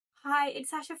Hi, it's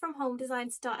Sasha from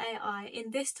HomeDesigns.AI. In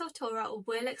this tutorial,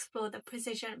 we'll explore the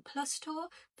Precision Plus tool,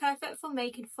 perfect for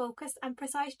making focused and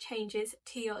precise changes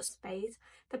to your space.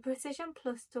 The Precision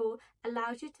Plus tool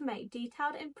allows you to make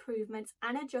detailed improvements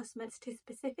and adjustments to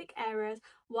specific areas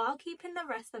while keeping the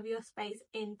rest of your space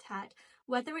intact.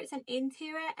 Whether it's an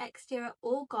interior, exterior,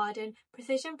 or garden,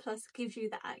 Precision Plus gives you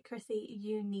the accuracy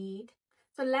you need.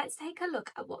 So let's take a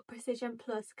look at what Precision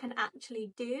Plus can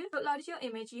actually do. To upload your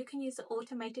image, you can use the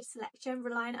automated selection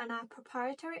relying on our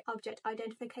proprietary object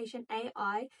identification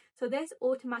AI. So this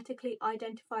automatically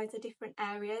identifies the different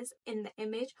areas in the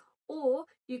image, or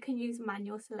you can use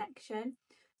manual selection.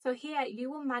 So here you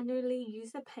will manually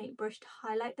use the paintbrush to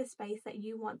highlight the space that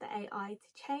you want the AI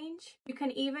to change. You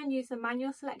can even use the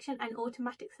manual selection and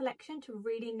automatic selection to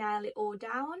really nail it all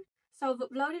down. So I've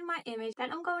uploaded my image,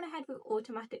 then I'm going ahead with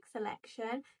automatic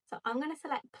selection. So I'm going to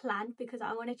select plant because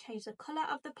I want to change the colour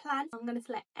of the plant. I'm going to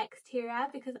select exterior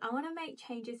because I want to make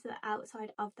changes to the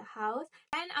outside of the house.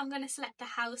 Then I'm going to select the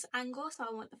house angle, so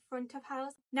I want the front of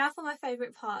house. Now for my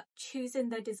favourite part, choosing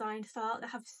the design style. They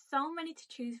have so many to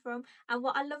choose from, and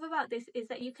what I love about this is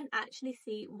that you can actually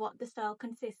see what the style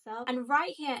consists of. And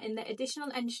right here in the additional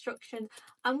instructions,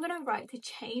 I'm going to write to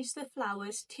change the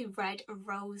flowers to red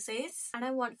roses, and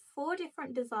I want 4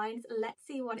 different designs. Let's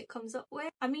see what it comes up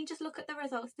with. I mean, just look at the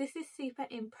results. This is super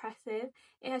impressive.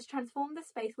 It has transformed the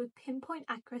space with pinpoint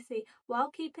accuracy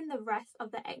while keeping the rest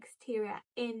of the exterior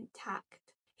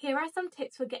intact. Here are some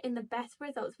tips for getting the best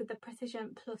results with the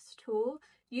Precision Plus tool.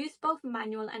 Use both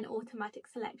manual and automatic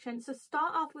selection. So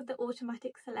start off with the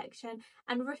automatic selection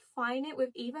and refine it with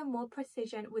even more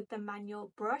precision with the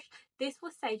manual brush. This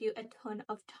will save you a ton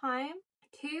of time.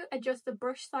 2. Adjust the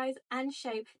brush size and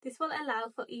shape. This will allow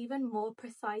for even more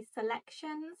precise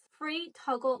selections. 3.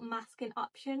 Toggle masking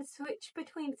options. Switch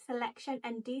between selection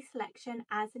and deselection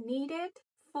as needed.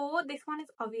 4. This one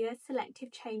is obvious.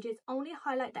 Selective changes only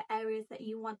highlight the areas that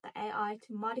you want the AI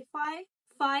to modify.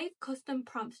 5. Custom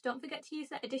prompts. Don't forget to use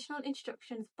the additional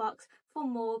instructions box for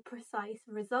more precise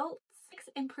results. 6.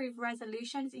 Improve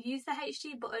resolutions. Use the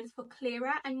HD buttons for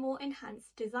clearer and more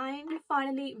enhanced design. And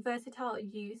finally, versatile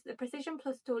use. The Precision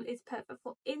Plus tool is perfect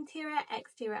for interior,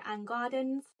 exterior and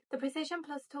gardens. The Precision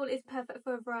Plus tool is perfect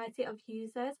for a variety of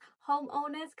users.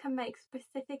 Homeowners can make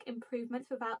specific improvements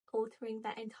without altering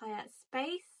their entire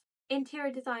space.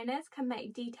 Interior designers can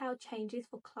make detailed changes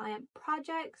for client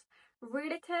projects.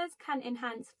 Realtors can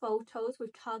enhance photos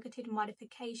with targeted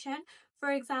modification.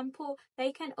 For example,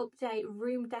 they can update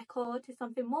room decor to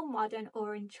something more modern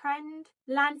or in trend.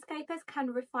 Landscapers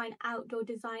can refine outdoor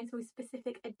designs with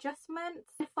specific adjustments.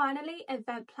 And finally,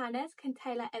 event planners can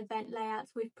tailor event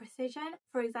layouts with precision.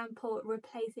 For example,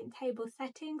 replacing table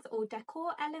settings or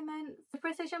decor elements. With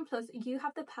Precision Plus, you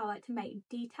have the power to make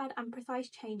detailed and precise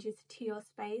changes to your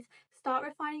space. Start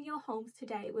refining your homes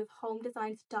today with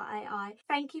HomeDesigns.AI.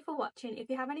 Thank you for watching.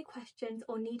 If you have any questions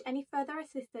or need any further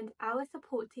assistance, our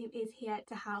support team is here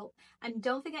to help. And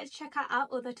don't forget to check out our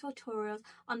other tutorials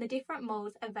on the different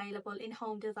modes available in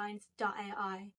HomeDesigns.AI.